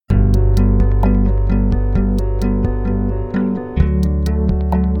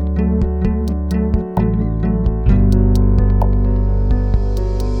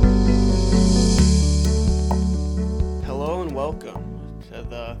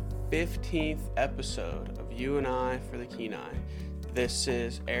15th episode of You and I for the Kenai. This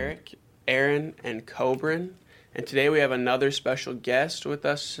is Eric, Aaron, and Cobran, and today we have another special guest with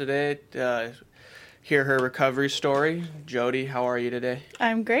us today to hear her recovery story. Jodi, how are you today?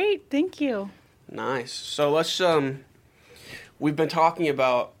 I'm great, thank you. Nice. So let's, we've been talking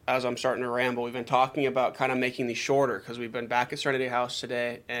about, as I'm starting to ramble, we've been talking about kind of making these shorter because we've been back at Serenity House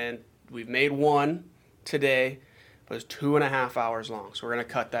today, and we've made one today, but it's 2.5 hours long, so we're going to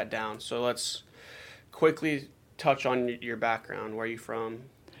cut that down. So let's quickly touch on your background. Where are you from?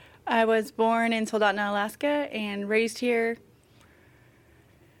 I was born in Soldotna, Alaska, and raised here.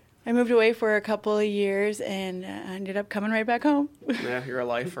 I moved away for a couple of years, and I ended up coming right back home. Yeah, you're a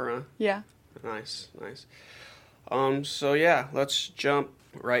lifer, huh? Yeah. Nice. So yeah, let's jump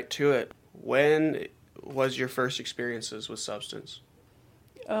right to it. When was your first experiences with substance?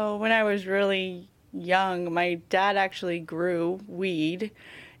 Oh, when I was really young, my dad actually grew weed,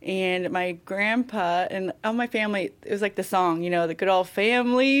 and my grandpa and all my family, it was like the song, the good old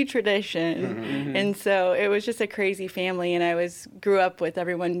family tradition. Mm-hmm. And so it was just a crazy family, and I grew up with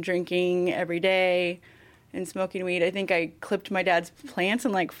everyone drinking every day and smoking weed. I think I clipped my dad's plants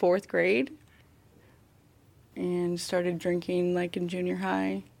in like 4th grade and started drinking like in junior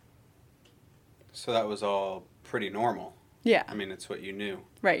high. So that was all pretty normal. Yeah. I mean, it's what you knew.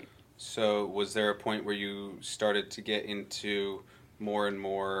 Right. So was there a point where you started to get into more and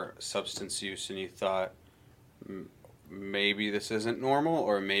more substance use and you thought, maybe this isn't normal,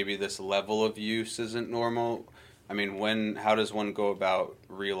 or maybe this level of use isn't normal? I mean, how does one go about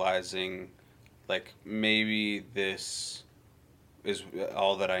realizing, like, maybe this is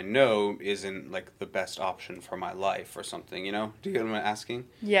all that I know isn't, like, the best option for my life or something, Do you get what I'm asking?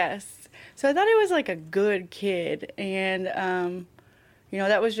 Yes. So I thought I was like a good kid, and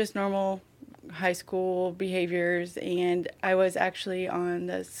that was just normal high school behaviors, and I was actually on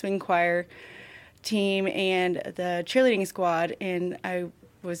the swing choir team and the cheerleading squad, and I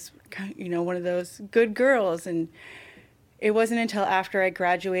was, one of those good girls, and it wasn't until after I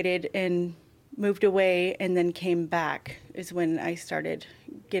graduated and moved away and then came back is when I started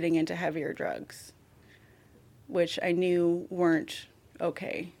getting into heavier drugs, which I knew weren't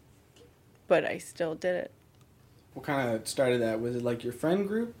okay, but I still did it. What kind of started that? Was it like your friend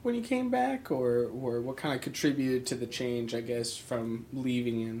group when you came back, or what kind of contributed to the change, I guess, from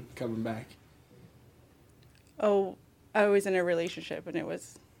leaving and coming back? Oh, I was in a relationship, and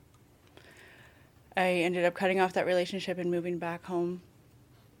I ended up cutting off that relationship and moving back home.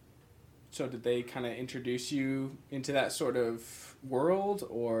 So did they kind of introduce you into that sort of world,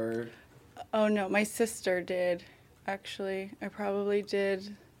 or? Oh, no, my sister did, actually. I probably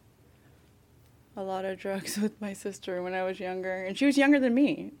did a lot of drugs with my sister when I was younger, and she was younger than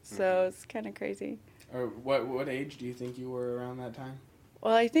me, so it's kind of crazy. Or what age do you think you were around that time?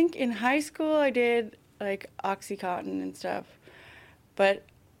 Well, I think in high school I did like Oxycontin and stuff, but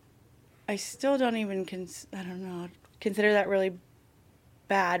I still don't even consider that really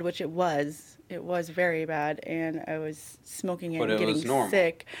bad, which it was. It was very bad, and I was smoking it and getting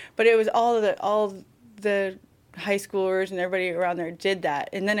sick. But it was all the high schoolers and everybody around there did that,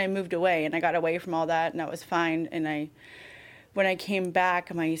 and then I moved away and I got away from all that, and that was fine. And when I came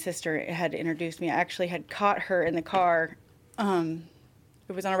back, my sister had introduced me. I actually had caught her in the car.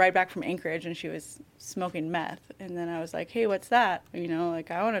 It was on a ride back from Anchorage, and she was smoking meth, and then I was like, hey, what's that? I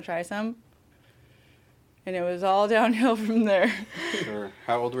want to try some. And it was all downhill from there. Sure.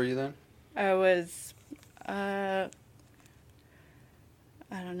 How old were you then? I was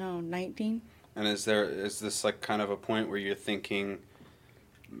 19. And is this like kind of a point where you're thinking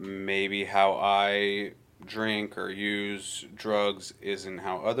maybe how I drink or use drugs isn't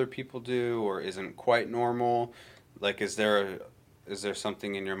how other people do, or isn't quite normal? Like, is there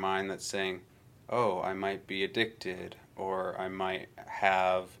something in your mind that's saying, oh, I might be addicted, or I might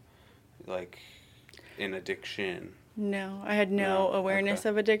have like an addiction? No, I had no awareness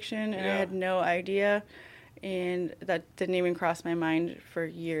of addiction, and I had no idea, and that didn't even cross my mind for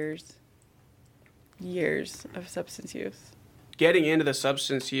years of substance use. Getting into the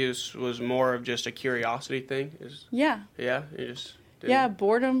substance use was more of just a curiosity thing? Yeah. Yeah? You just didn't... Yeah,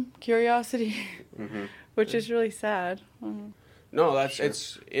 boredom, curiosity, Mm-hmm. which is really sad. No,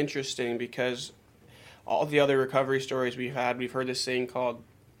 it's interesting because all the other recovery stories we've heard this thing called,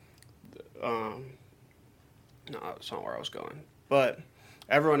 no, that's not where I was going, but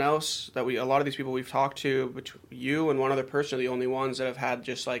everyone else a lot of these people we've talked to, but you and one other person are the only ones that have had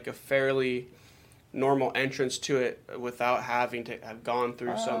just like a fairly normal entrance to it without having to have gone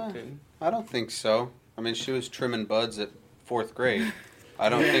through something. I don't think so. I mean, she was trimming buds at 4th grade. I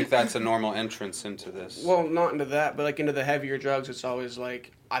don't think that's a normal entrance into this. Well, not into that, but like into the heavier drugs, it's always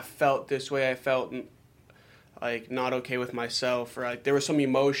like I felt this way. I felt like not okay with myself, or like there was some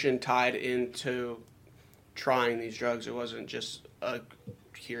emotion tied into trying these drugs. It wasn't just a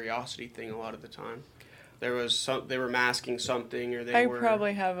curiosity thing. A lot of the time, there was they were masking something, or I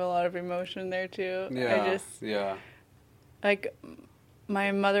probably have a lot of emotion there too. Yeah. Like,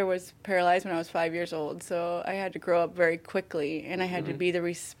 my mother was paralyzed when I was 5 years old, so I had to grow up very quickly, and I had to be the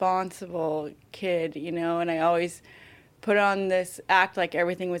responsible kid, you know, and I always put on this act like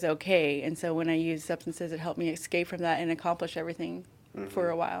everything was okay, and so when I used substances, it helped me escape from that and accomplish everything for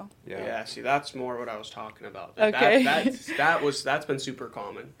a while. Yeah, see, that's more what I was talking about. Okay. That's been super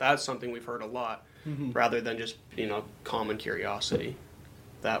common. That's something we've heard a lot, rather than just, you know, common curiosity.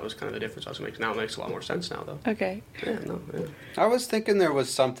 That was kind of the difference I was making. Now it makes a lot more sense now, though. Okay. Yeah. I was thinking there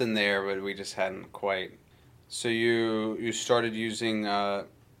was something there, but we just hadn't quite. So you started using, and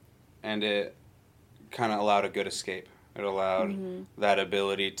it kind of allowed a good escape. It allowed that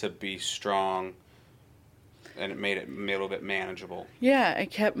ability to be strong, and it made it a little bit manageable. Yeah, I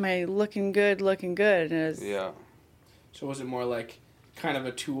kept my looking good, and it was... Yeah. So was it more like kind of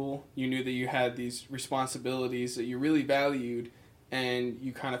a tool? You knew that you had these responsibilities that you really valued, and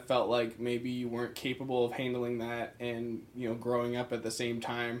you kind of felt like maybe you weren't capable of handling that and, you know, growing up at the same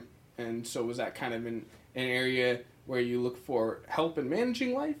time. And so was that kind of an area where you look for help in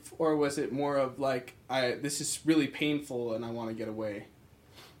managing life? Or was it more of like, this is really painful and I want to get away?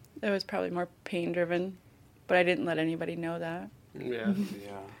 It was probably more pain-driven, but I didn't let anybody know that. Yeah.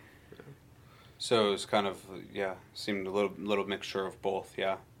 So it was kind of, seemed a little mixture of both,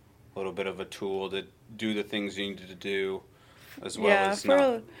 A little bit of a tool to do the things you needed to do, as well as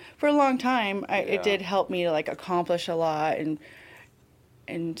for a long time, it did help me to like accomplish a lot, and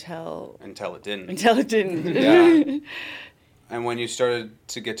until it didn't. Yeah. And when you started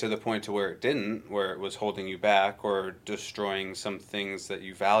to get to the point to where it didn't, where it was holding you back or destroying some things that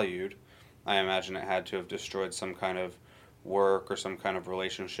you valued, I imagine it had to have destroyed some kind of work or some kind of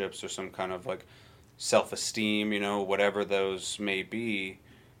relationships or some kind of like self-esteem, you know, whatever those may be.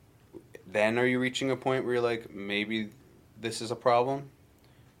 Then are you reaching a point where you're like, maybe this is a problem?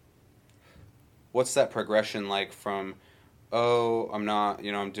 What's that progression like from, I'm not,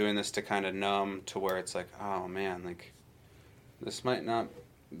 you know, I'm doing this to kind of numb, to where it's like, oh man, like this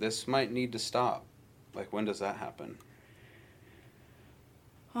might need to stop? Like, when does that happen?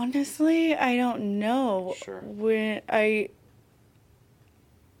 Honestly, I don't know. Sure. When I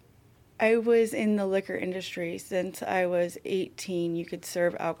was in the liquor industry since I was 18. You could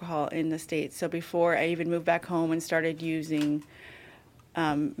serve alcohol in the States. So before I even moved back home and started using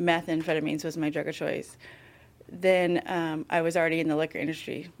methamphetamines was my drug of choice, then I was already in the liquor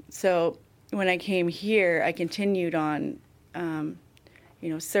industry. So when I came here, I continued on,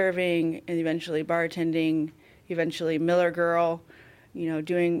 serving and eventually bartending, eventually Miller Girl,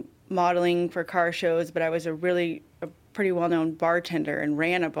 doing modeling for car shows. But I was a pretty well-known bartender and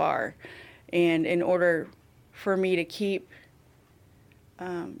ran a bar. And in order for me to keep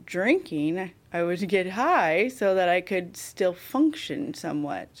drinking, I would get high so that I could still function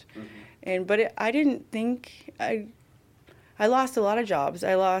somewhat. Mm-hmm. I didn't think I lost a lot of jobs.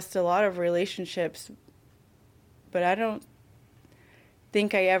 I lost a lot of relationships, but I don't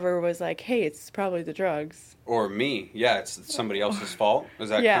think I ever was like, hey, it's probably the drugs. Or me. Yeah, it's somebody else's fault. Is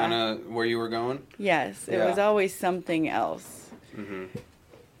that kind of where you were going? Yes, it was always something else. Mm-hmm.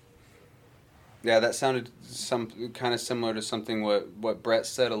 Yeah, that sounded kind of similar to something what Brett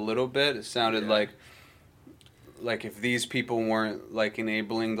said a little bit. It sounded like if these people weren't like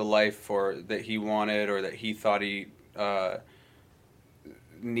enabling the life that he wanted or that he thought he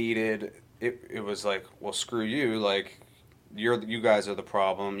needed, it was like, well, screw you. Like, you guys are the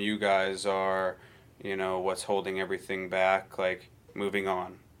problem. You guys are, what's holding everything back. Like, moving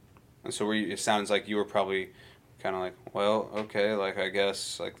on. And so it sounds like you were probably kind of like, well, okay, like, I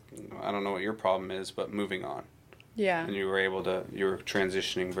guess, like, I don't know what your problem is, but moving on. Yeah. And you were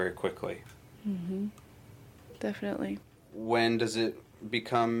transitioning very quickly. Mm-hmm. Definitely. When does it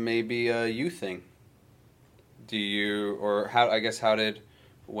become maybe a you thing?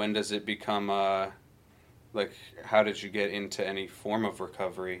 When does it become how did you get into any form of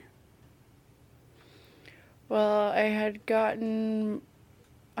recovery? Well, I had gotten,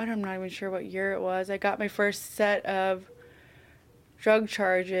 I'm not even sure what year it was. I got my first set of drug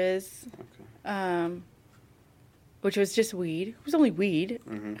charges, which was just weed. It was only weed.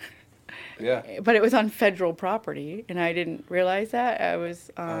 Mm-hmm. Yeah. But it was on federal property, and I didn't realize that. I was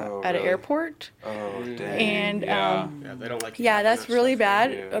at an airport. Oh, dang. And yeah, they don't like. Yeah, that's really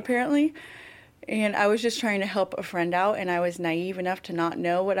bad, apparently. And I was just trying to help a friend out, and I was naive enough to not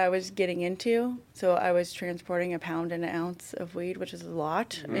know what I was getting into. So I was transporting 1 pound and 1 ounce of weed, which is a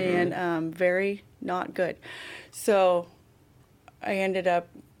lot, and very not good. So I ended up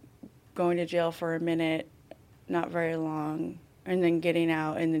going to jail for a minute, not very long, and then getting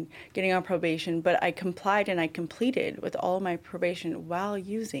out and then getting on probation. But I complied and I completed with all my probation while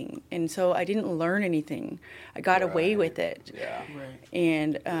using. And so I didn't learn anything. I got away with it. Yeah. Right.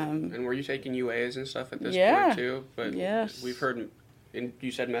 And were you taking UAs and stuff at this point too? But we've heard, and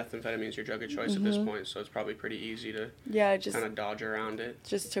you said methamphetamine is your drug of choice at this point, so it's probably pretty easy to kind of dodge around it.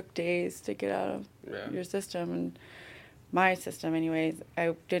 Just took days to get out of your system, and my system anyways.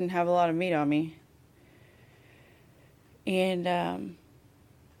 I didn't have a lot of meat on me. And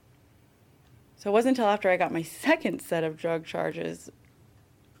so it wasn't until after I got my second set of drug charges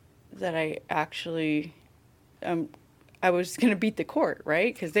that I actually, I was going to beat the court,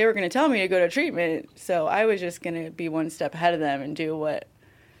 right? Because they were going to tell me to go to treatment. So I was just going to be one step ahead of them and do what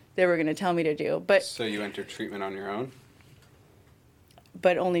they were going to tell me to do. But so you entered treatment on your own?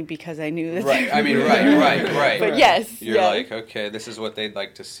 But only because I knew that. Right. I mean, right. But yes. You're like, okay, this is what they'd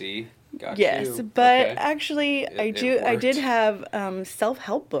like to see. Got yes, you. but Okay. actually, I did have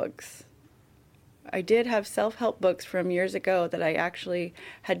self-help books. I did have self-help books from years ago that I actually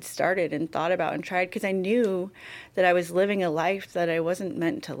had started and thought about and tried because I knew that I was living a life that I wasn't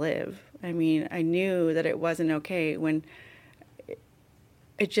meant to live. I mean, I knew that it wasn't okay when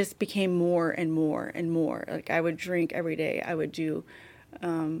it just became more and more and more. Like I would drink every day. I would do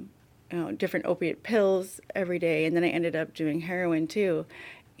different opiate pills every day, and then I ended up doing heroin too.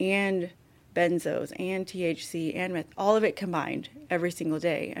 And benzos and THC and meth, all of it combined every single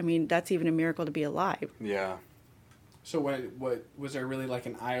day. I mean, that's even a miracle to be alive. Yeah. So what was there really like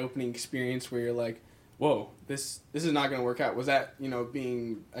an eye-opening experience where you're like, whoa, this is not going to work out? Was that,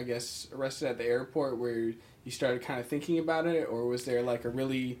 being, I guess, arrested at the airport where you started kind of thinking about it, or was there like a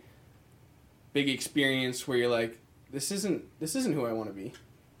really big experience where you're like, this isn't who I want to be?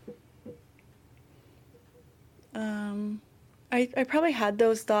 I probably had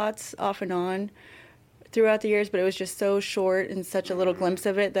those thoughts off and on throughout the years, but it was just so short and such a little glimpse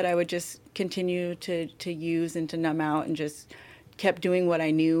of it that I would just continue to use and to numb out and just kept doing what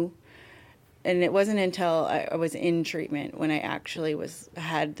I knew. And it wasn't until I was in treatment when I actually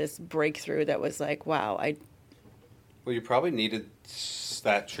had this breakthrough that was like, wow, Well, you probably needed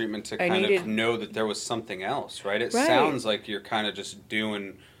that treatment to kind of know that there was something else, right? It sounds like you're kind of just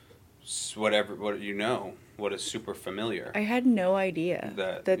doing what is super familiar. I had no idea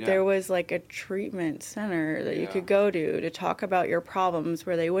that there was like a treatment center that you could go to talk about your problems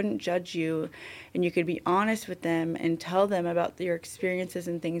where they wouldn't judge you and you could be honest with them and tell them about your experiences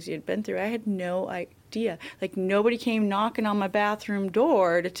and things you'd been through. I had no idea. Like nobody came knocking on my bathroom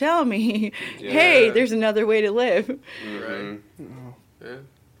door to tell me, hey, there's another way to live. Mm-hmm. Oh. Yeah.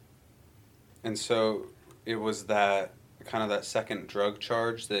 And so it was that kind of that second drug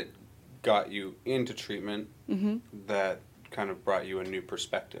charge that got you into treatment that kind of brought you a new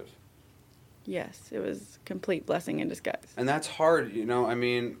perspective. Yes, it was a complete blessing in disguise. And that's hard, I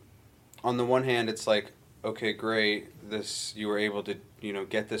mean, on the one hand, it's like, okay, great, you were able to,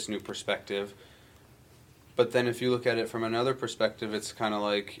 get this new perspective. But then if you look at it from another perspective, it's kind of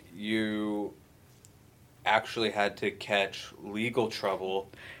like you actually had to catch legal trouble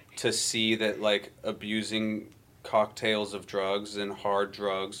to see that, like, abusing cocktails of drugs and hard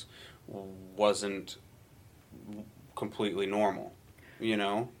drugs wasn't completely normal,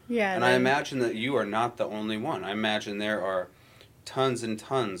 Yeah. And I imagine that you are not the only one. I imagine there are tons and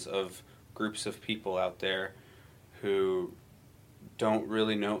tons of groups of people out there who don't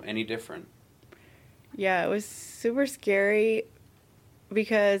really know any different. Yeah, it was super scary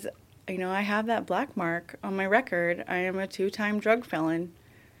because, I have that black mark on my record. I am a 2-time drug felon.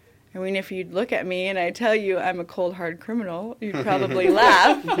 I mean, if you'd look at me and I tell you I'm a cold, hard criminal, you'd probably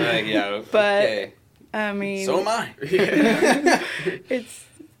laugh. Yeah, but, okay. I mean... So am I.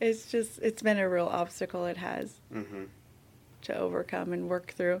 It's been a real obstacle it has to overcome and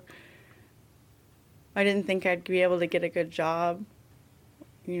work through. I didn't think I'd be able to get a good job.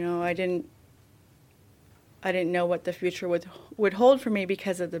 I didn't know what the future would hold for me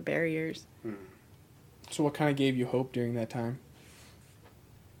because of the barriers. So what kind of gave you hope during that time?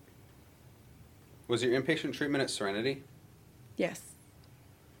 Was your inpatient treatment at Serenity? Yes.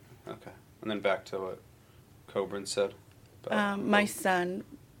 Okay. And then back to what Coburn said. My son,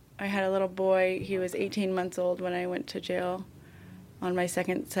 I had a little boy. He was 18 months old when I went to jail on my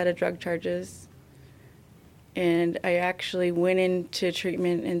second set of drug charges. And I actually went into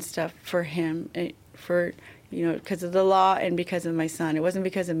treatment and stuff for him. for, because of the law and because of my son. It wasn't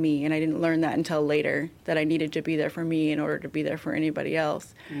because of me, and I didn't learn that until later, that I needed to be there for me in order to be there for anybody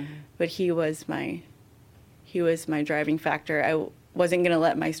else. Mm-hmm. But he was my driving factor. I wasn't going to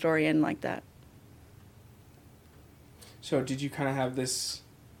let my story end like that. So did you kind of have this,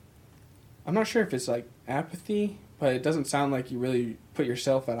 I'm not sure if it's like apathy, but it doesn't sound like you really put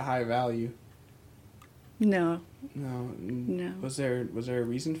yourself at a high value. No. No. Was there a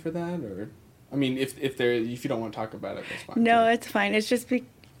reason for that, or, I mean, if you don't want to talk about it, that's fine. No, it's fine. It's just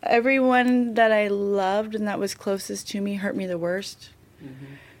everyone that I loved and that was closest to me hurt me the worst.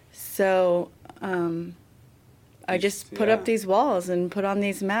 Mm-hmm. So I just put up these walls and put on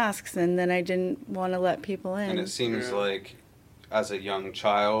these masks, and then I didn't want to let people in. And it seems like as a young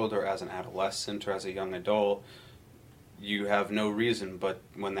child or as an adolescent or as a young adult, you have no reason but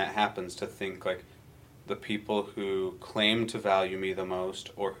when that happens to think like the people who claim to value me the most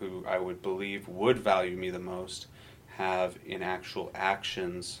or who I would believe would value me the most have in actual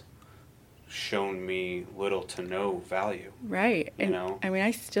actions shown me little to no value. Right. You and know? I mean,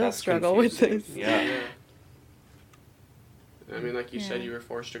 I still That's struggle with confusing. this. Yeah. I mean, like you said, Yeah. you were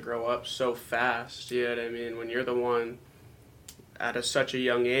forced to grow up so fast. You know what I mean? When you're the one at such a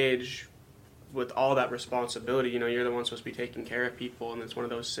young age with all that responsibility, you're the one supposed to be taking care of people, and it's one of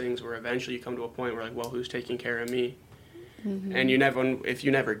those things where eventually you come to a point where, like, well, who's taking care of me? Mm-hmm. And if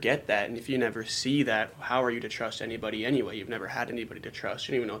you never get that, and if you never see that, how are you to trust anybody anyway? You've never had anybody to trust.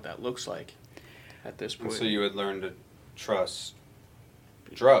 You don't even know what that looks like at this point. And so you would learn to trust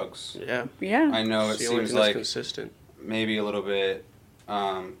drugs. Yeah. Yeah. I know it It's the only seems thing that's like consistent. maybe a little bit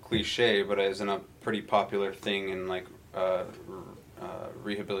cliche, but isn't a pretty popular thing in like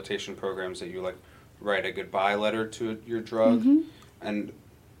rehabilitation programs that you like write a goodbye letter to your drug. Mm-hmm. And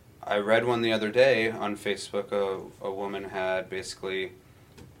I read one the other day on Facebook. A woman had basically,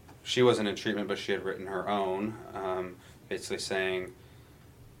 she wasn't in treatment, but she had written her own, basically saying,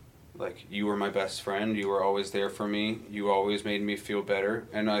 like, you were my best friend, you were always there for me, you always made me feel better.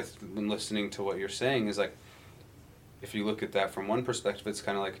 And I've been listening to what you're saying is like, if you look at that from one perspective, it's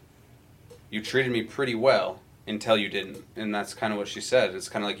kind of like, you treated me pretty well until you didn't. And that's kind of what she said. It's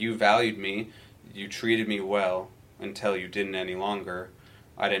kind of like, you valued me, you treated me well until you didn't any longer.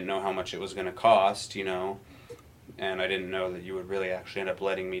 I didn't know how much it was going to cost, and I didn't know that you would really actually end up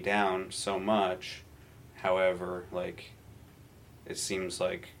letting me down so much. However, like, it seems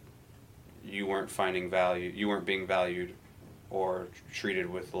like you weren't finding value, you weren't being valued or treated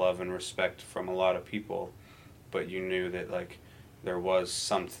with love and respect from a lot of people, but you knew that, like, there was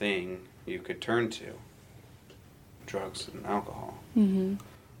something you could turn to, drugs and alcohol. Mm-hmm.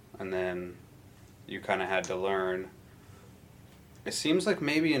 And then you kind of had to learn. It seems like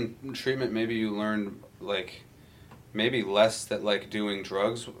maybe in treatment, maybe you learned, like, maybe less that, like, doing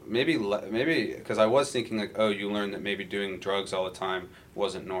drugs, maybe, because I was thinking, like, oh, you learned that maybe doing drugs all the time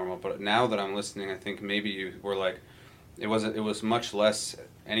wasn't normal. But now that I'm listening, I think maybe you were, like, it was much less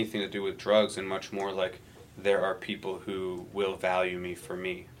anything to do with drugs and much more, like, there are people who will value me for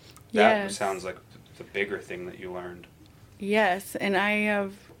me. That Yes. sounds like the bigger thing that you learned. Yes, and I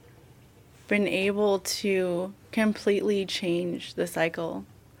have been able to completely change the cycle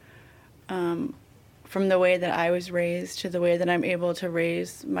from the way that I was raised to the way that I'm able to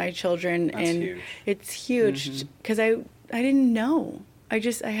raise my children. That's and huge. It's huge because I didn't know. I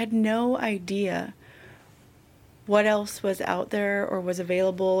had no idea what else was out there or was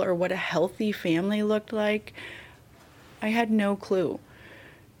available or what a healthy family looked like. I had no clue.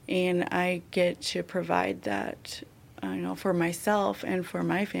 And I get to provide that, for myself and for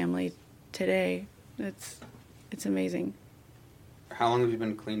my family today. It's amazing. How long have you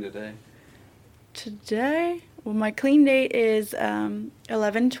been clean today? Today, well, my clean date is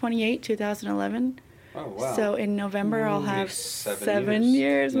 11/28/2011. Oh, wow. So in November, I'll have 7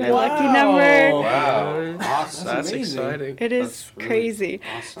 years. My Wow. lucky number. Wow. Awesome. That's amazing. exciting. It is That's really crazy.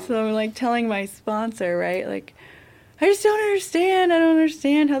 awesome. So I'm like telling my sponsor, right? Like, I just don't understand. I don't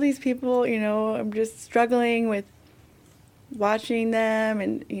understand how these people, I'm just struggling with watching them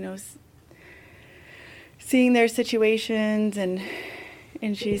and, seeing their situations. And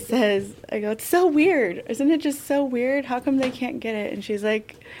she says, I go, it's so weird. Isn't it just so weird? How come they can't get it? And she's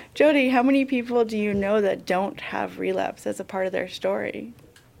like, Jodi, how many people do you know that don't have relapse as a part of their story?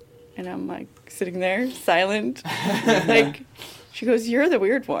 And I'm like sitting there silent. Like, she goes, you're the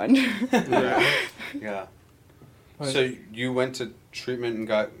weird one. Yeah. So you went to treatment and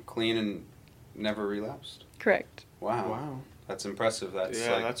got clean and never relapsed? Correct. Wow. Wow. That's impressive. That's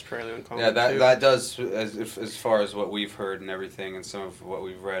That's fairly uncommon. yeah, too. that does, as far as what we've heard and everything and some of what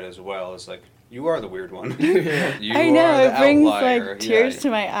we've read as well, is like, you are the weird one. You I know, are the it brings outlier. like tears to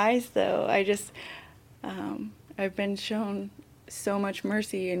my eyes though. I've been shown so much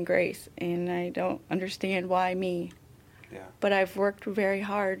mercy and grace, and I don't understand why me. Yeah. But I've worked very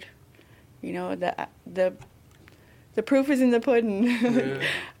hard. You know, the proof is in the pudding. Yeah.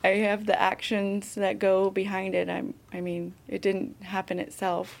 I have the actions that go behind it. I mean, it didn't happen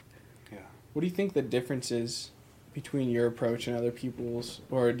itself. Yeah. What do you think the difference is between your approach and other people's,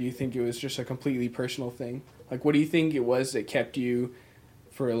 or do you think it was just a completely personal thing? Like, what do you think it was that kept you,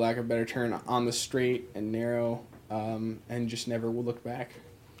 for lack of a better term, on the straight and narrow, and just never will look back?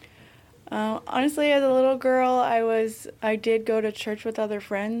 Honestly, as a little girl, I did go to church with other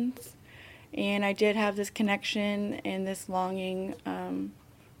friends, and I did have this connection and this longing, and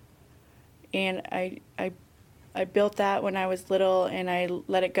I built that when I was little, and I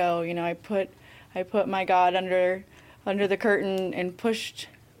let it go. You know, I put my God under the curtain and pushed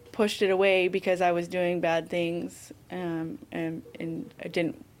it away because I was doing bad things, and I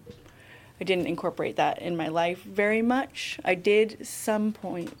didn't incorporate that in my life very much. I did some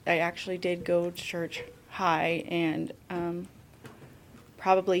point. I actually did go to church high and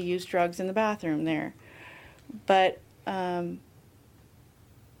probably used drugs in the bathroom there, but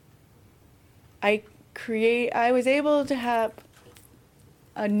I was able to have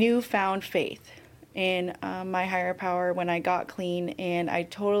a newfound faith in my higher power when I got clean, and I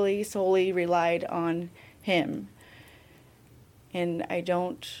totally solely relied on him. And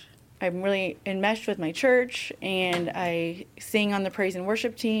I'm really enmeshed with my church, and I sing on the praise and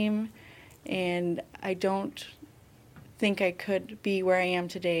worship team, and I don't think I could be where I am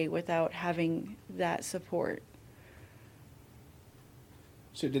today without having that support.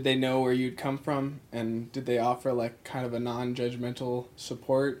 So did they know where you'd come from, and did they offer like kind of a non-judgmental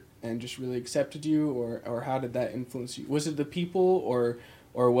support and just really accepted you, or how did that influence you? Was it the people, or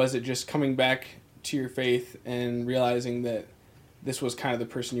was it just coming back to your faith and realizing that this was kind of the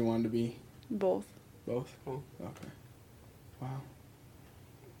person you wanted to be? Both. Both? Oh. Okay. Wow.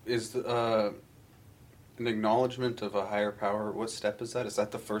 Is an acknowledgement of a higher power, what step is that? Is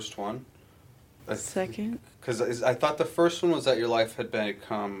that the first one? Second. Because I thought the first one was that your life had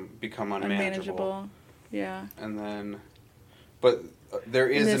become unmanageable. Yeah. And then, but there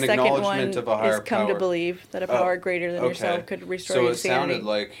is And an the acknowledgement second of a higher one is come power. to believe that a power greater than yourself could restore your So it sanity. sounded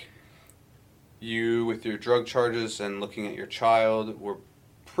like you, with your drug charges and looking at your child, were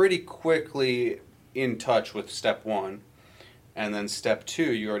pretty quickly in touch with step one. And then step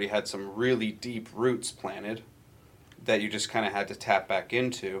two, you already had some really deep roots planted that you just kind of had to tap back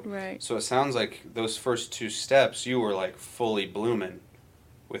into. Right. So it sounds like those first two steps, you were like fully blooming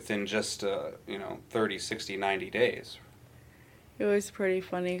within just, 30, 60, 90 days. It was pretty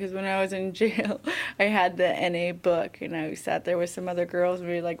funny because when I was in jail, I had the NA book, and I sat there with some other girls, and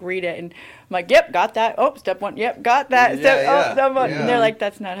we like read it, and I'm like, "Yep, got that. Oh, step one. Yep, got that. Step one." And they're like,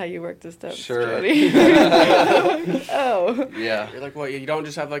 "That's not how you work the steps, Sure. Jodi." Oh. Yeah. You're like, what? You don't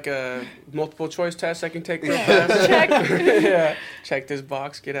just have like a multiple choice test I can take real Yeah. fast? Check. Yeah. Check this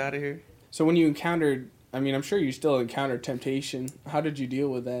box. Get out of here. So when you encountered, I'm sure you still encountered temptation. How did you deal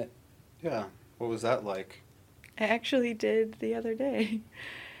with that? Yeah. What was that like? I actually did the other day.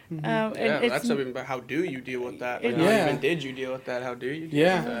 Mm-hmm. And Yeah, it's, that's something about how do you deal with that? Like, It- not Yeah. even did you deal with that? How do you deal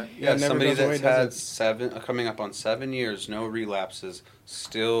Yeah. with that? Yeah, It never somebody goes away, that's does had coming up on 7 years, no relapses,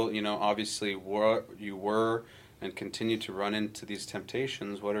 still, obviously you were and continue to run into these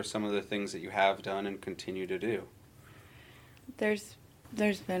temptations. What are some of the things that you have done and continue to do?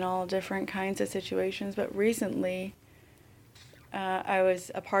 there's been all different kinds of situations, but recently I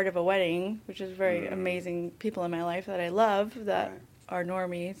was a part of a wedding, which is very amazing people in my life that I love that Right. are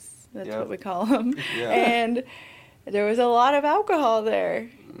normies. That's Yep. what we call them. Yeah. And there was a lot of alcohol there.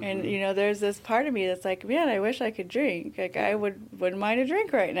 And, Mhm. there's this part of me that's like, man, I wish I could drink. Like, I wouldn't mind a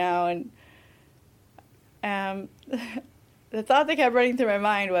drink right now. And the thought that kept running through my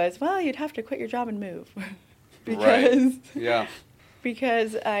mind was, well, you'd have to quit your job and move. because Yeah.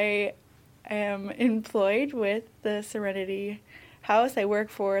 because I am employed with the Serenity House. I work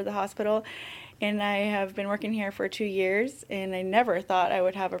for the hospital, and I have been working here for 2 years, and I never thought I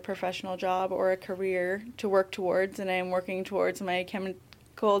would have a professional job or a career to work towards, and I am working towards my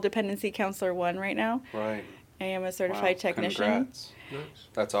chemical dependency counselor 1 right now. Right. I am a certified Wow, technician. Congrats. Nice.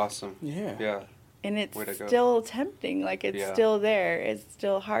 That's awesome. Yeah. Yeah. And it's Way to go. still tempting, like it's Yeah. still there, it's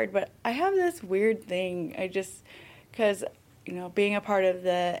still hard, but I have this weird thing, because, being a part of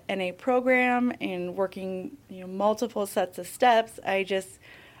the NA program and working, multiple sets of steps, I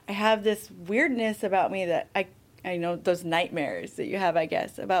have this weirdness about me that I know those nightmares that you have, I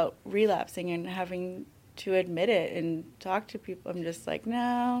guess, about relapsing and having to admit it and talk to people. I'm just like,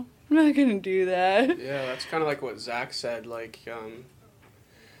 no, I'm not going to do that. Yeah, that's kind of like what Zach said. Like,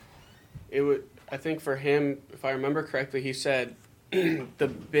 it would. I think for him, if I remember correctly, he said one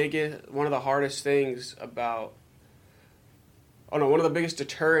of the hardest things about, one of the biggest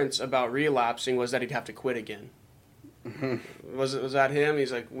deterrents about relapsing was that he'd have to quit again. Was that him?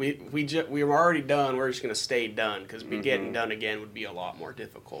 He's like, we were already done. We're just gonna stay done because getting done again would be a lot more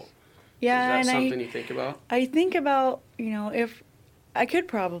difficult. Yeah, Is that and something you think about? I think about, if I could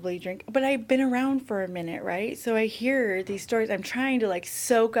probably drink, but I've been around for a minute, right? So I hear these stories. I'm trying to like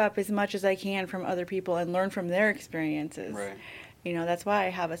soak up as much as I can from other people and learn from their experiences. Right. That's why I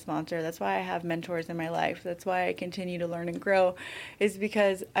have a sponsor. That's why I have mentors in my life. That's why I continue to learn and grow, is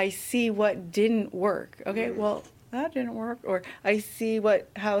because I see what didn't work. Okay, well, that didn't work. Or I see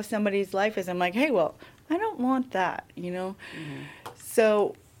how somebody's life is. I'm like, hey, well, I don't want that,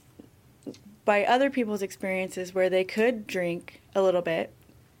 So by other people's experiences where they could drink a little bit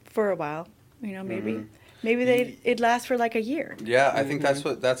for a while, maybe it'd last for like a year. Yeah, I think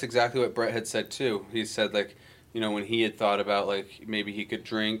that's exactly what Brett had said too. He said like, when he had thought about like maybe he could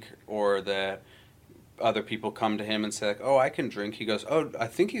drink, or that other people come to him and say like, oh, I can drink. He goes, oh, I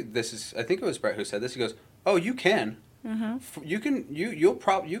think it was Brett who said this. He goes, oh, you can. You can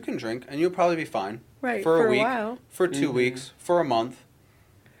you can drink and you'll probably be fine. Right, for a week, while. for 2 weeks, for a month.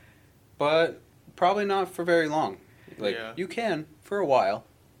 But probably not for very long. Like, you can for a while.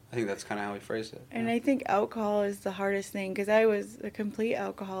 I think that's kind of how he phrased it. And I think alcohol is the hardest thing, because I was a complete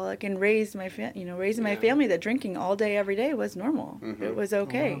alcoholic and raised my my family that drinking all day every day was normal. It was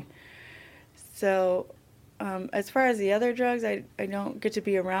okay. Wow. So as far as the other drugs, I don't get to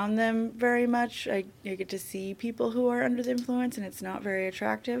be around them very much. I get to see people who are under the influence, and it's not very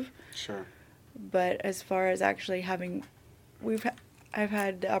attractive. Sure. But as far as actually I've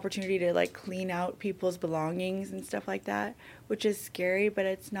had the opportunity to like clean out people's belongings and stuff like that, which is scary, but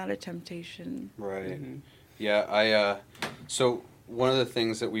it's not a temptation. Right. Yeah. So one of the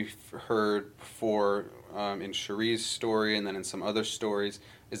things that we've heard before in Cherie's story and then in some other stories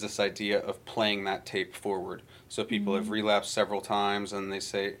is this idea of playing that tape forward. So people have relapsed several times and they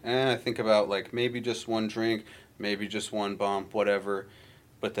say, I think about like maybe just one drink, maybe just one bump, whatever.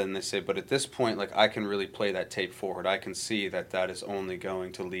 But then they say, but at this point, like, I can really play that tape forward. I can see that is only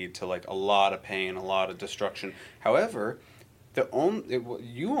going to lead to, like, a lot of pain, a lot of destruction. However,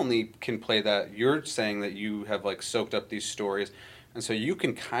 you only can play that. You're saying that you have, like, soaked up these stories. And so you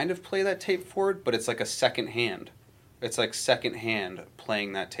can kind of play that tape forward, but it's like a second hand. It's like second hand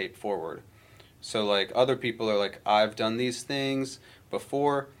playing that tape forward. So, like, other people are like, I've done these things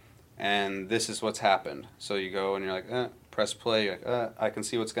before, and this is what's happened. So you go and you're like, press play, you're like, I can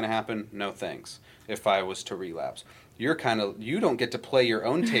see what's going to happen. No thanks. If I was to relapse, you don't get to play your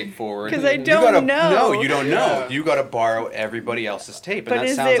own tape forward because I don't know. No, you don't know. You got to borrow everybody else's tape, and but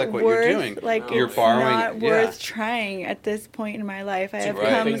that sounds like what you're doing. Like, you're it's borrowing. Not worth trying at this point in my life. I have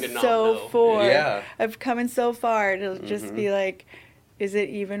come so far. Yeah. I've come so far to just be like, is it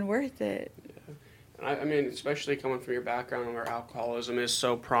even worth it? I mean, especially coming from your background where alcoholism is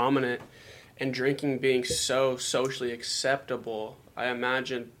so prominent and drinking being so socially acceptable, I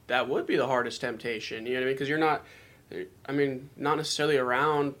imagine that would be the hardest temptation. You know what I mean? Because you're not, not necessarily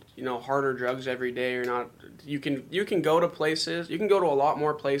around, harder drugs every day. You're not. You can go to places. You can go to a lot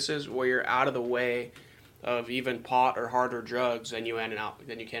more places where you're out of the way of even pot or harder drugs than you can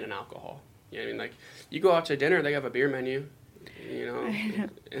in alcohol. You know what I mean? Like, you go out to dinner, they have a beer menu.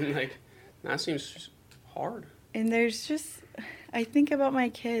 And like, that seems hard. And there's just, I think about my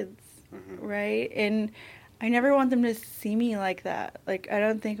kids. Right? And I never want them to see me like that. Like, I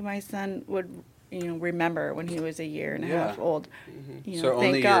don't think my son would, remember when he was a year and a half old. So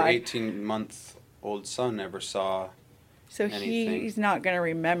only your 18-month-old son never saw anything. He's not going to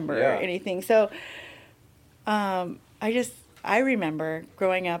remember anything. So I remember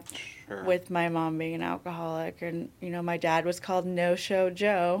growing up with my mom being an alcoholic. And, my dad was called No-Show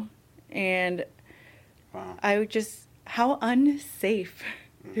Joe. And how unsafe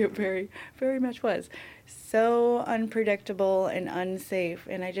it very, very much was. So unpredictable and unsafe.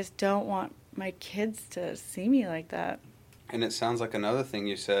 And I just don't want my kids to see me like that. And it sounds like another thing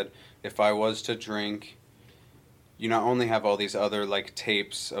you said, if I was to drink, you not only have all these other like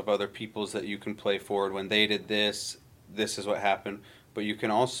tapes of other people's that you can play forward when they did this is what happened, but you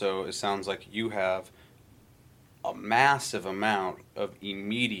can also, it sounds like you have a massive amount of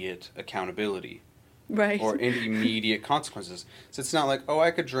immediate accountability. Right. Or immediate consequences. So it's not like,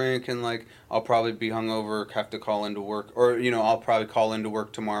 I could drink and like I'll probably be hungover, have to call into work, or I'll probably call into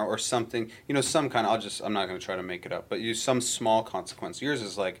work tomorrow or something. Some kind of, I'm not going to try to make it up, but some small consequence. Yours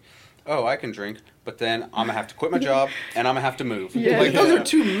is like, I can drink, but then I'm going to have to quit my job and I'm going to have to move. Those are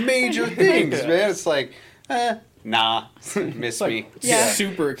two major things, man. It's like, nah, miss It's like me. Yeah.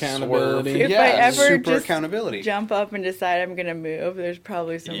 super accountability. If I ever super just accountability. jump up and decide I'm gonna move, there's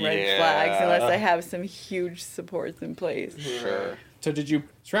probably some red Yeah. flags unless I have some huge supports in place. Sure. So did you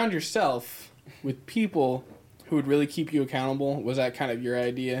surround yourself with people who would really keep you accountable? Was that kind of your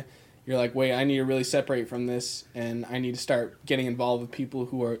idea? You're like, wait, I need to really separate from this, and I need to start getting involved with people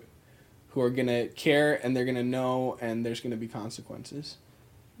who are gonna care, and they're gonna know, and there's gonna be consequences.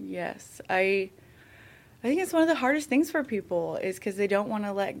 Yes, I think it's one of the hardest things for people is because they don't want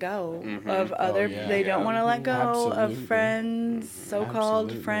to let go of other. yeah. They don't want to let go of Absolutely. friends, so-called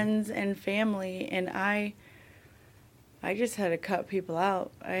Absolutely. friends and family, and I just had to cut people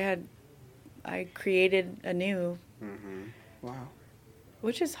out. I created anew, Wow.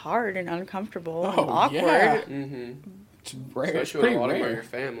 which is hard and uncomfortable and Oh, awkward. yeah. Mm-hmm. It's rare. It's Especially pretty when a lot of them are your rare.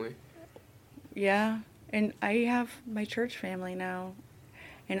 family. Yeah, and I have my church family now.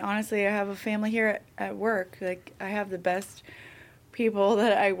 And honestly, I have a family here at work. Like, I have the best people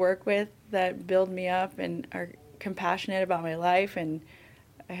that I work with that build me up and are compassionate about my life. And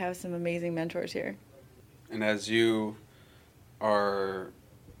I have some amazing mentors here. And as you are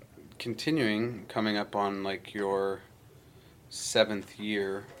continuing, coming up on like your 7th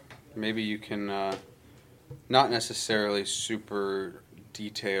year, maybe you can, not necessarily super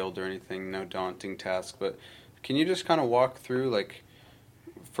detailed or anything, no daunting task, but can you just kind of walk through, like,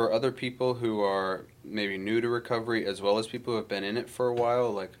 for other people who are maybe new to recovery as well as people who have been in it for a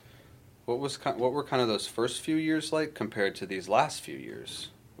while, like, what were kind of those first few years like compared to these last few years?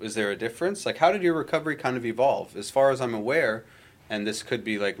 Is there a difference? Like, how did your recovery kind of evolve? As far as I'm aware, and this could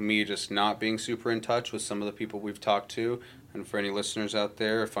be like me just not being super in touch with some of the people we've talked to, and for any listeners out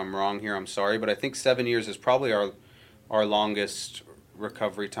there, if I'm wrong here, I'm sorry, but I think 7 years is probably our longest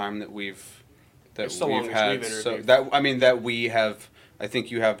recovery time that we've It's the longest had. we've So interviewed. that we have. I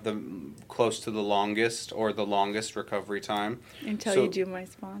think you have the close to the longest or the longest recovery time. Until So- you do my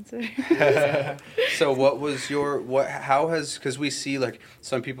sponsor. So what was how has, because we see like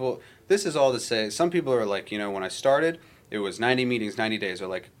some people, this is all to say, some people are like, when I started, it was 90 meetings, 90 days, or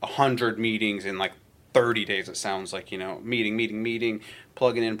like 100 meetings in like 30 days, it sounds like, meeting,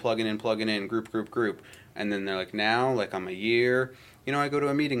 plugging in, group. And then they're like, now, like I'm a year, I go to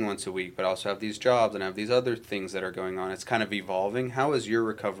a meeting once a week, but I also have these jobs and I have these other things that are going on. It's kind of evolving. How has your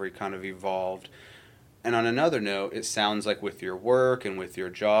recovery kind of evolved? And on another note, it sounds like with your work and with your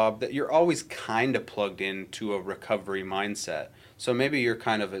job that you're always kind of plugged into a recovery mindset. So maybe you're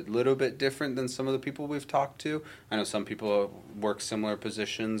kind of a little bit different than some of the people we've talked to. I know some people work similar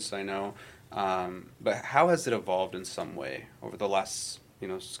positions, I know. But how has it evolved in some way over the last,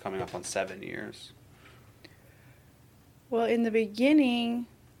 it's coming up on 7 years? Well, in the beginning,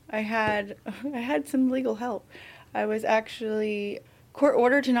 I had some legal help. I was actually court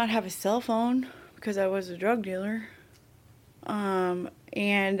ordered to not have a cell phone because I was a drug dealer.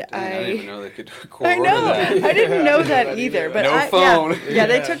 And I didn't even know they could court I order know. that. I didn't know that either. But No phone. Yeah,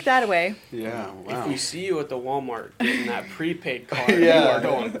 they took that away. Yeah, wow. If we see you at the Walmart getting that prepaid card, you Yeah. are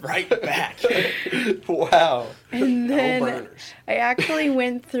going right back. Wow. And No then burners. I actually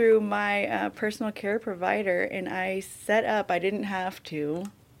went through my personal care provider and I set up, I didn't have to,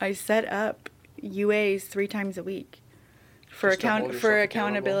 I set up UAs 3 times a week for Just to hold yourself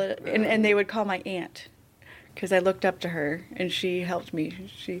accountability. accountable. And they would call my aunt because I looked up to her and she helped me.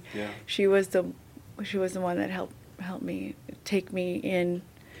 She was the one that helped me take me in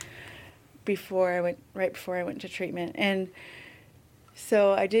right before I went to treatment. And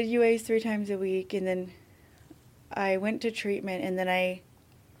so I did UAs 3 times a week, and then I went to treatment, and then I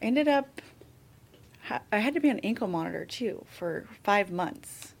ended up, I had to be on ankle monitor too for 5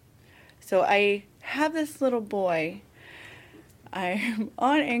 months. So I have this little boy. I'm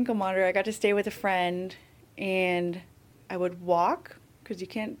on ankle monitor. I got to stay with a friend, and I would walk because you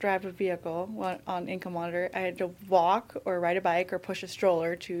can't drive a vehicle on ankle monitor. I had to walk or ride a bike or push a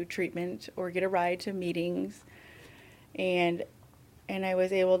stroller to treatment or get a ride to meetings. And I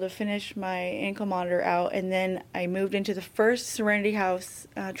was able to finish my ankle monitor out, and then I moved into the first Serenity House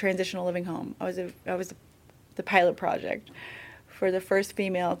transitional living home. I was the pilot project for the first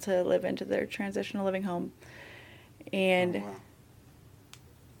female to live into their transitional living home. And Oh, wow.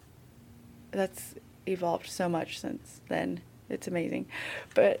 that's evolved so much since then. It's amazing.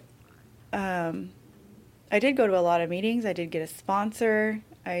 But I did go to a lot of meetings. I did get a sponsor.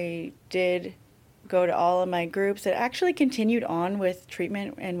 I did go to all of my groups. It actually continued on with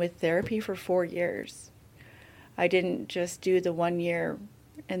treatment and with therapy for 4 years. I didn't just do the 1 year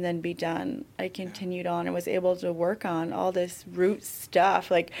and then be done. I continued on and was able to work on all this root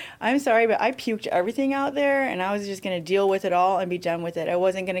stuff. Like, I'm sorry, but I puked everything out there, and I was just going to deal with it all and be done with it. I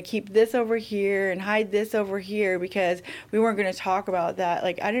wasn't going to keep this over here and hide this over here because we weren't going to talk about that.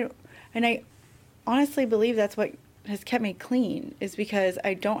 Like, I honestly believe that's what has kept me clean, is because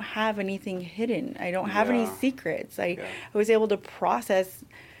I don't have anything hidden. I don't have any secrets. I was able to process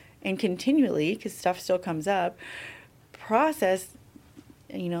and continually, because stuff still comes up, process,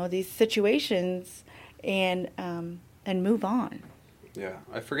 these situations and move on. Yeah,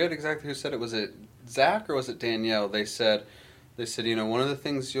 I forget exactly who said it. Was it Zach or was it Danielle? They said, one of the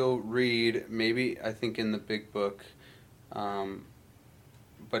things you'll read, maybe I think in the big book,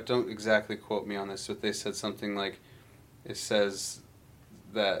 but don't exactly quote me on this, but they said something like, it says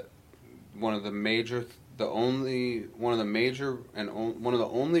that one of the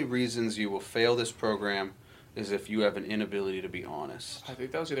only reasons you will fail this program is if you have an inability to be honest. I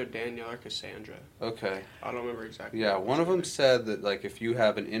think that was either Danielle or Cassandra. Okay. I don't remember exactly. Yeah, one of them said that, like, if you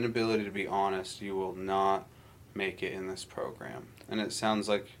have an inability to be honest, you will not make it in this program. And it sounds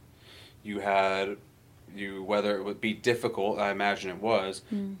like whether it would be difficult, I imagine it was,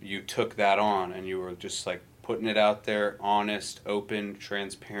 you took that on and you were just, like, putting it out there, honest, open,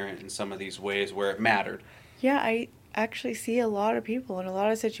 transparent in some of these ways where it mattered. Yeah, I actually see a lot of people in a lot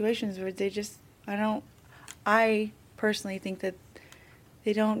of situations where they just, I personally think that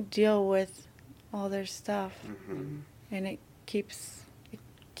they don't deal with all their stuff, and it keeps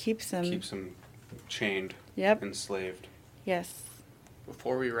them. Keeps them chained. Yep. Enslaved. Yes.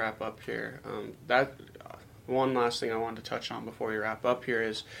 Before we wrap up here, that one last thing I wanted to touch on before we wrap up here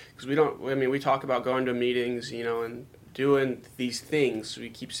is, because we talk about going to meetings, and doing these things. We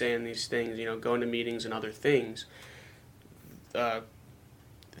keep saying these things, going to meetings and other things.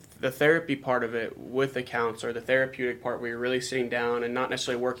 The therapy part of it with the counselor, the therapeutic part where you're really sitting down and not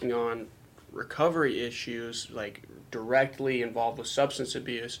necessarily working on recovery issues like directly involved with substance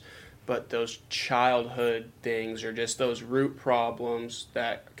abuse, but those childhood things or just those root problems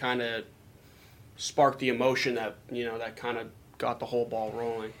that kind of sparked the emotion that, that kind of got the whole ball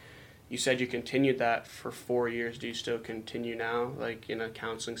rolling. You said you continued that for 4 years. Do you still continue now, like in a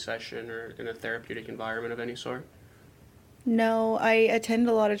counseling session or in a therapeutic environment of any sort? No, I attend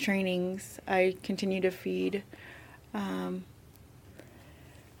a lot of trainings. I continue to feed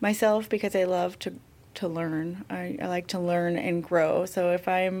myself because I love to learn. I like to learn and grow. So if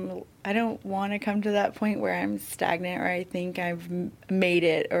I don't want to come to that point where I'm stagnant or I think I've made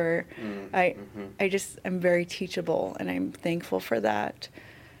it, or I'm very teachable, and I'm thankful for that.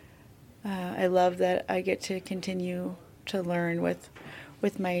 I love that I get to continue to learn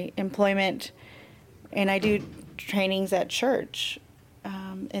with my employment, and I do trainings at church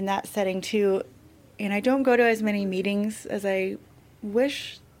in that setting too. And I don't go to as many meetings as I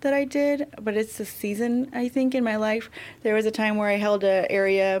wish that I did, but it's a season, I think, in my life. There was a time where I held an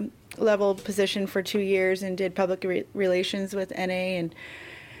area level position for 2 years and did public relations with NA, and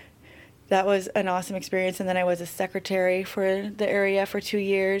that was an awesome experience. And then I was a secretary for the area for 2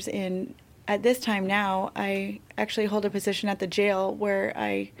 years. And at this time now, I actually hold a position at the jail where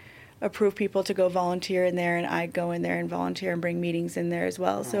I approve people to go volunteer in there, and I go in there and volunteer and bring meetings in there as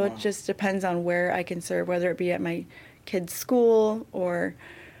well. So it just depends on where I can serve, whether it be at my kids' school or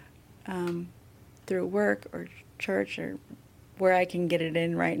through work or church, or where I can get it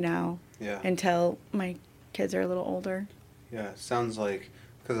in right now until my kids are a little older. Yeah, it sounds like,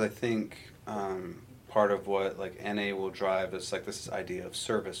 because I think part of what like NA will drive is like this idea of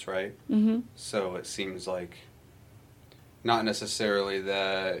service, right? Mm-hmm. So it seems like not necessarily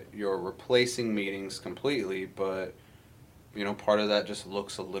that you're replacing meetings completely, but part of that just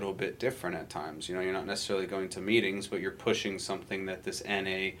looks a little bit different at times. You're not necessarily going to meetings, but you're pushing something that this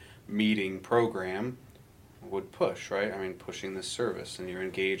NA meeting program would push, right? I mean, pushing this service, and you're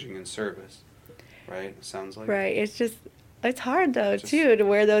engaging in service, right? It sounds like. Right. It's hard though too to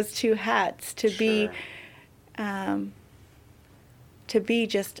wear those two hats, to be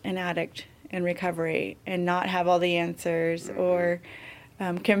just an addict in recovery and not have all the answers, or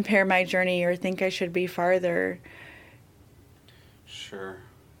compare my journey or think I should be farther. Sure.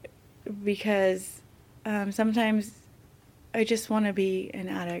 Because sometimes I just want to be an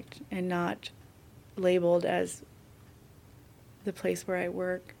addict and not labeled as the place where I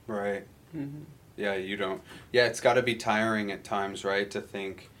work. Right. Mm-hmm. Yeah, you don't. Yeah, it's got to be tiring at times, right? To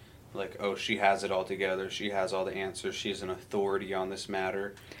think like, oh, she has it all together. She has all the answers. She's an authority on this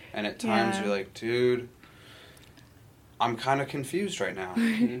matter. And at times you're like, dude, I'm kind of confused right now.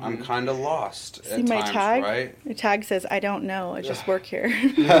 I'm kind of lost at my times, tag? right? The tag says, I don't know. I just work here.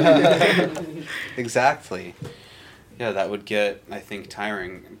 Exactly. Yeah, that would get, I think,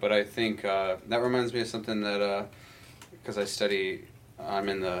 tiring. But I think that reminds me of something that, because I'm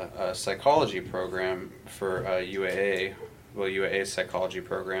in the psychology program for UAA, UAA psychology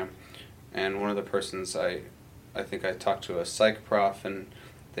program. And one of the persons I think I talked to a psych prof, and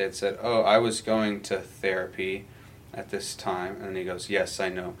they had said, oh, I was going to therapy at this time. And he goes, yes, I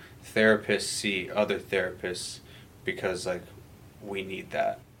know. Therapists see other therapists because, like, we need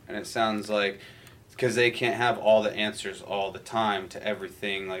that. And it sounds like, because they can't have all the answers all the time to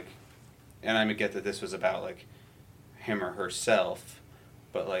everything, like, and I get that this was about, like, him or herself,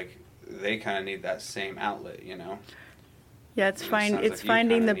 but, like, they kind of need that same outlet, you know? Yeah, it's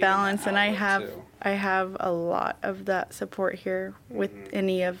finding the balance, and I have a lot of that support here with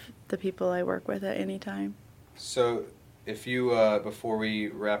any of the people I work with at any time. So, if you before we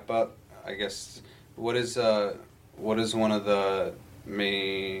wrap up, I guess what is one of the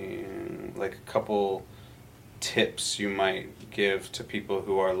main, like, a couple tips you might give to people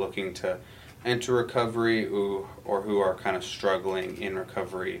who are looking to enter recovery or who are kind of struggling in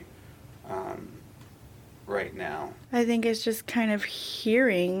recovery right now? I think it's just kind of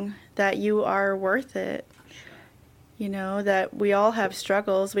hearing that you are worth it. Sure. You know, that we all have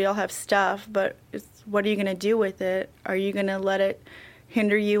struggles, we all have stuff, but what are you going to do with it? Are you going to let it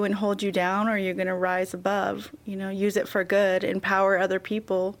hinder you and hold you down, or are you going to rise above? You know, use it for good, empower other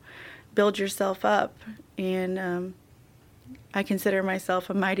people, build yourself up. And I consider myself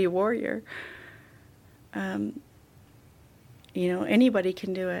a mighty warrior. You know, anybody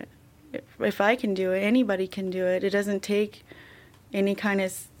can do it. If I can do it, anybody can do it. It doesn't take any kind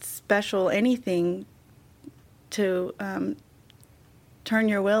of special anything to turn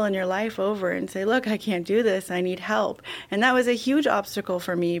your will and your life over and say, look, I can't do this, I need help. And that was a huge obstacle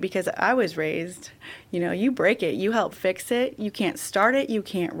for me because I was raised, you know, you break it, you help fix it, you can't start it, you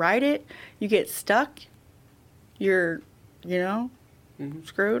can't ride it, you get stuck, you're, you know,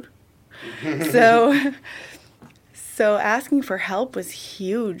 screwed. So asking for help was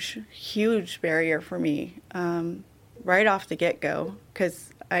huge barrier for me right off the get-go,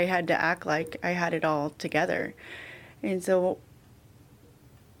 because I had to act like I had it all together. And so,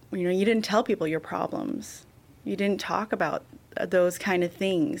 you know, you didn't tell people your problems. You didn't talk about those kind of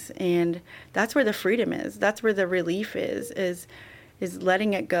things. And that's where the freedom is. That's where the relief is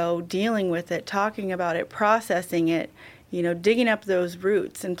letting it go, dealing with it, talking about it, processing it, you know, digging up those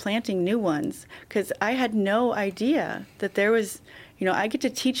roots and planting new ones. Because I had no idea that there was, you know, I get to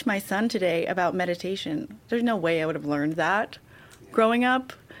teach my son today about meditation. There's no way I would have learned that growing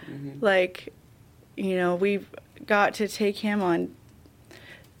up. Like, you know, we've got to take him on,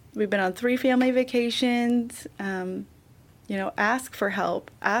 we've been on 3 family vacations, you know, ask for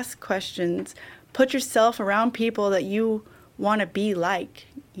help, ask questions, put yourself around people that you want to be like,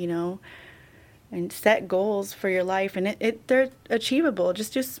 you know, and set goals for your life. And they're achievable.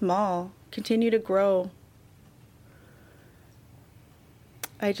 Just do small. Continue to grow.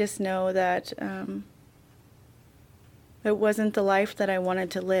 I just know that it wasn't the life that I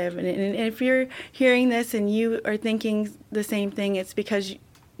wanted to live. And if you're hearing this and you are thinking the same thing, it's because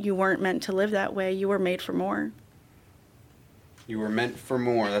you weren't meant to live that way. You were made for more. You were meant for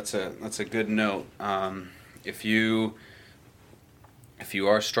more. That's a good note. If you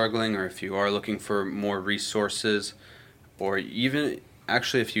are struggling, or if you are looking for more resources, or even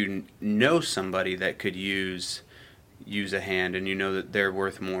actually if you know somebody that could use a hand, and you know that they're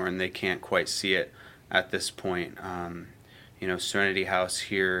worth more and they can't quite see it at this point, you know, Serenity House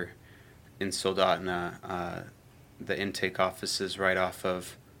here in Soldotna, the intake office is right off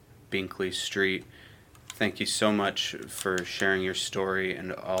of Binkley Street. Thank you so much for sharing your story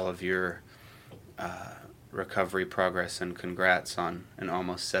and all of your recovery progress, and congrats on an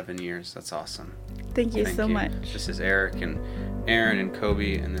almost 7 years. That's awesome. Thank you so much. This is Eric and Aaron and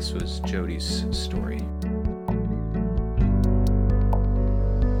Kobe, and this was Jodi's story.